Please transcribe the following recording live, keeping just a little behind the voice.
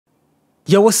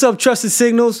Yo, what's up, Trusted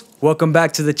Signals? Welcome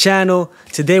back to the channel.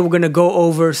 Today we're gonna go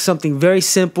over something very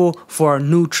simple for our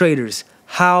new traders: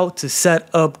 how to set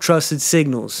up trusted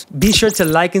signals. Be sure to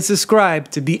like and subscribe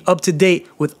to be up to date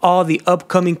with all the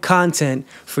upcoming content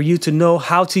for you to know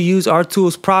how to use our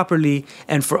tools properly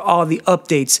and for all the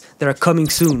updates that are coming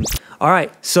soon. All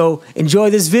right, so enjoy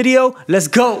this video. Let's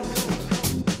go.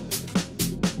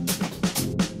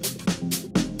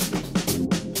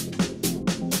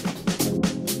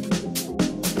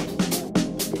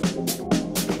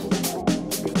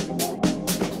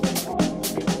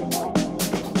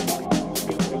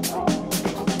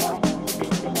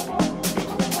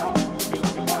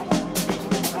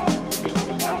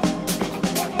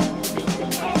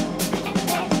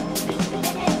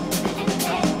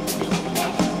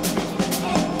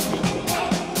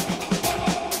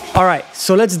 All right,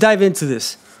 so let's dive into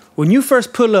this. When you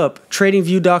first pull up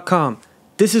Tradingview.com,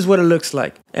 this is what it looks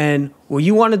like. And what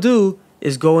you want to do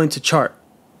is go into chart.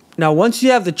 Now, once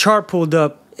you have the chart pulled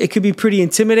up, it could be pretty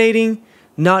intimidating,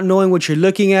 not knowing what you're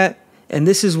looking at. And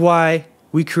this is why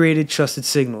we created Trusted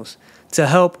Signals, to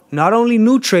help not only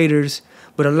new traders,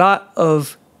 but a lot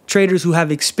of traders who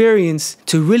have experience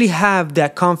to really have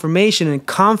that confirmation and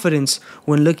confidence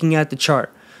when looking at the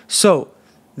chart. So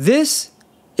this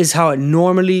is how it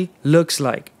normally looks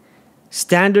like.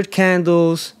 Standard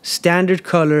candles, standard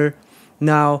color.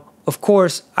 Now, of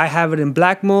course, I have it in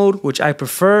black mode, which I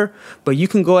prefer, but you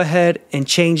can go ahead and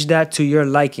change that to your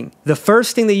liking. The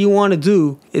first thing that you want to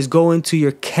do is go into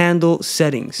your candle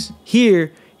settings.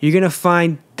 Here, you're going to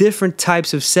find different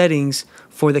types of settings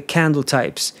for the candle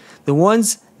types. The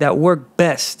ones that work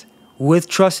best with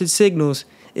Trusted Signals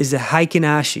is the Heikin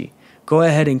Ashi. Go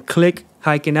ahead and click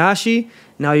Heikin Ashi.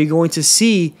 Now you're going to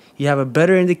see you have a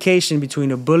better indication between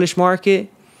a bullish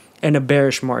market and a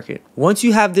bearish market. Once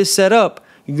you have this set up,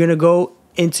 you're going to go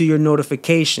into your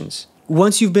notifications.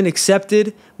 Once you've been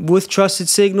accepted with Trusted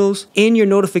Signals, in your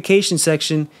notification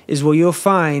section is where you'll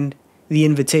find the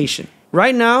invitation.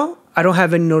 Right now, I don't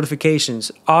have any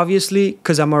notifications, obviously,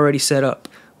 because I'm already set up.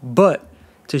 But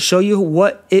to show you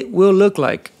what it will look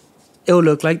like, it will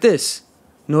look like this.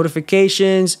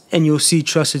 Notifications, and you'll see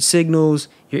Trusted Signals,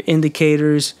 your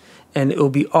indicators, and it will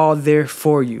be all there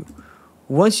for you.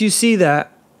 Once you see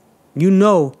that, you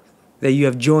know that you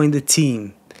have joined the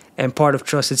team and part of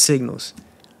Trusted Signals.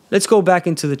 Let's go back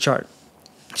into the chart.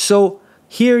 So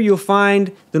here you'll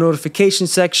find the notification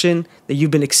section that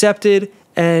you've been accepted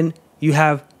and you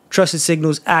have Trusted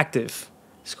Signals active.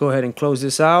 Let's go ahead and close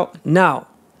this out. Now,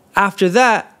 after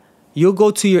that, you'll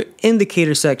go to your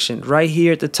indicator section right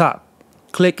here at the top.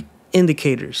 Click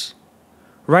indicators.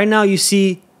 Right now you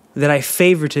see that I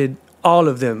favorited all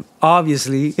of them,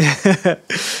 obviously.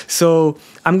 So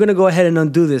I'm going to go ahead and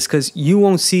undo this because you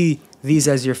won't see these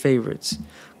as your favorites.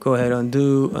 Go ahead,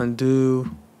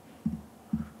 undo.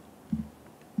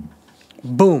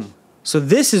 Boom. So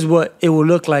this is what it will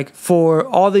look like for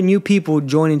all the new people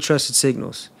joining Trusted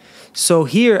Signals. So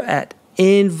here at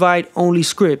invite only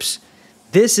scripts,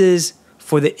 this is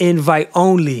for the invite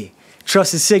only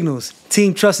Trusted Signals,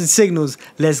 Team Trusted Signals,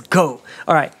 let's go.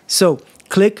 All right, so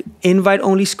click invite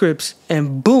only scripts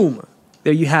and boom,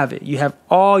 there you have it. You have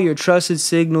all your Trusted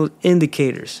Signals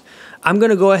indicators. I'm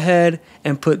gonna go ahead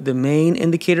and put the main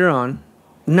indicator on.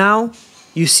 Now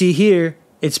you see here,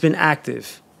 it's been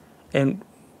active. And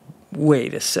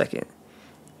wait a second.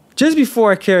 Just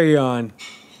before I carry on,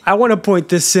 I wanna point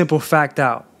this simple fact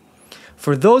out.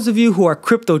 For those of you who are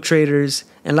crypto traders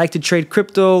and like to trade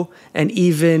crypto and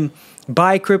even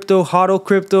buy crypto, hodl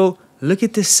crypto, look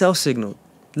at this sell signal.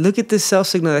 Look at this sell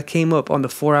signal that came up on the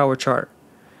 4-hour chart.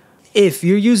 If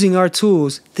you're using our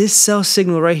tools, this sell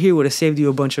signal right here would have saved you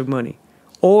a bunch of money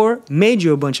or made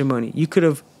you a bunch of money. You could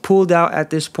have pulled out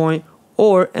at this point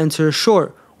or enter a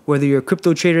short, whether you're a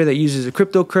crypto trader that uses a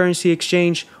cryptocurrency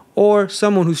exchange or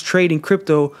someone who's trading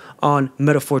crypto on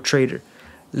Metaphor Trader.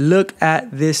 Look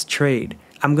at this trade.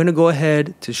 I'm going to go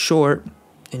ahead to short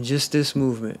in just this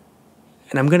movement.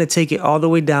 And I'm going to take it all the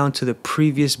way down to the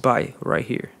previous buy right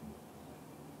here.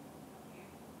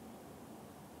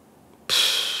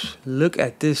 Look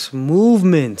at this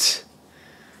movement.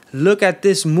 Look at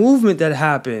this movement that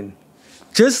happened.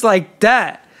 Just like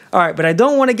that. All right, but I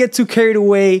don't want to get too carried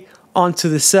away onto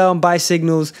the sell and buy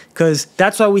signals because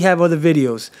that's why we have other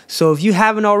videos. So if you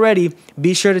haven't already,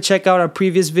 be sure to check out our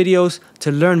previous videos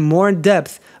to learn more in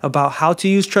depth about how to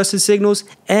use Trusted Signals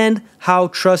and how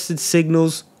Trusted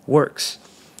Signals works.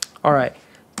 All right,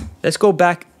 let's go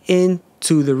back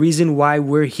into the reason why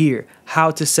we're here, how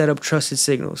to set up Trusted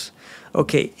Signals.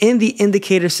 Okay, in the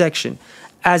indicator section,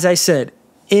 as I said,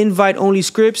 invite only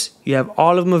scripts, you have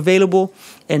all of them available,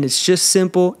 and it's just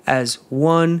simple as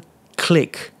one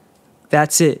click.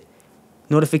 That's it.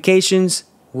 Notifications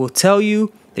will tell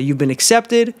you that you've been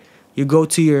accepted. You go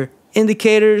to your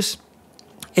indicators,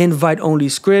 invite only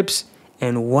scripts,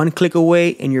 and one click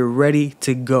away and you're ready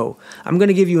to go. I'm going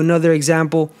to give you another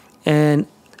example and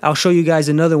I'll show you guys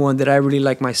another one that I really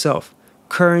like myself.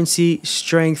 Currency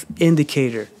strength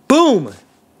indicator. Boom!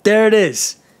 There it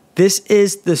is. This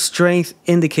is the strength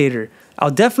indicator.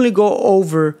 I'll definitely go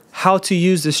over how to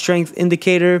use the strength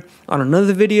indicator on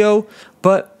another video,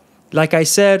 but like I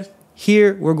said,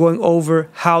 here we're going over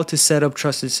how to set up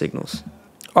trusted signals.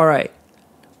 All right.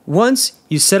 Once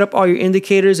you set up all your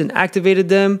indicators and activated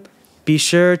them, be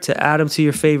sure to add them to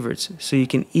your favorites so you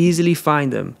can easily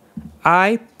find them.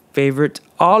 I favorite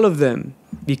all of them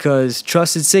because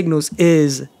trusted signals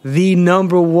is the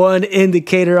 #1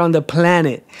 indicator on the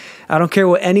planet. I don't care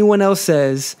what anyone else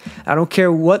says. I don't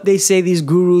care what they say, these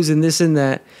gurus and this and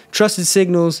that. Trusted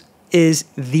signals is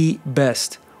the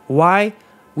best. Why?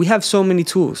 We have so many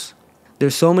tools.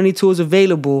 There's so many tools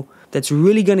available that's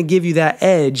really going to give you that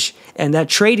edge and that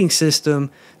trading system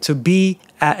to be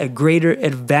at a greater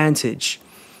advantage.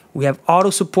 We have auto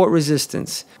support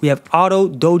resistance. We have auto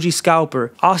doji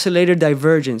scalper, oscillator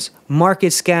divergence,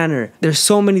 market scanner. There's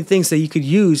so many things that you could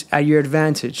use at your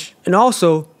advantage. And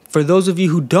also, for those of you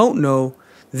who don't know,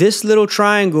 this little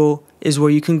triangle is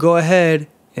where you can go ahead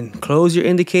and close your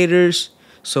indicators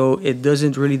so it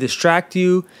doesn't really distract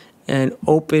you, and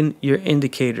open your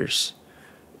indicators.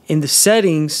 In the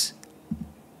settings,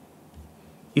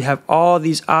 you have all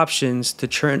these options to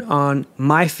turn on.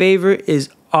 My favorite is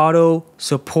auto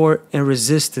support and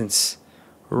resistance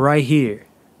right here.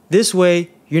 This way,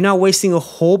 you're not wasting a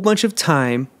whole bunch of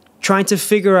time trying to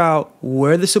figure out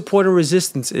where the support and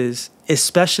resistance is,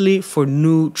 especially for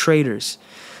new traders.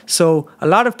 So a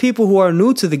lot of people who are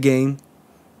new to the game,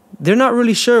 they're not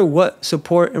really sure what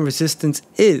support and resistance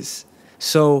is.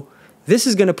 So this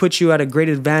is going to put you at a great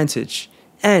advantage.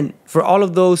 And for all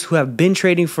of those who have been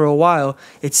trading for a while,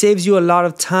 it saves you a lot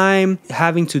of time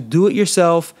having to do it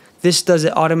yourself. This does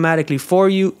it automatically for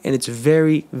you, and it's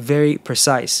very, very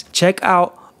precise. Check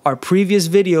out our previous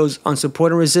videos on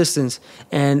support and resistance,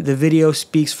 and the video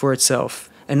speaks for itself.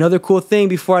 Another cool thing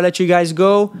before I let you guys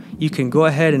go, you can go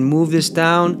ahead and move this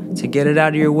down to get it out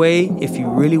of your way if you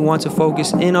really want to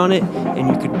focus in on it, and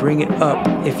you could bring it up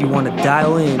if you want to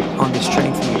dial in on the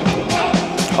strength meter.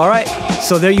 All right,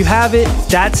 so there you have it.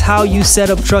 That's how you set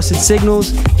up trusted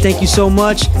signals. Thank you so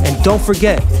much, and don't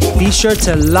forget, be sure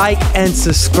to like and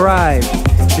subscribe.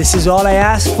 This is all I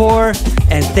ask for,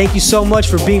 and thank you so much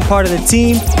for being part of the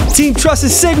team. Team Trusted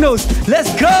Signals,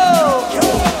 let's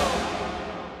go!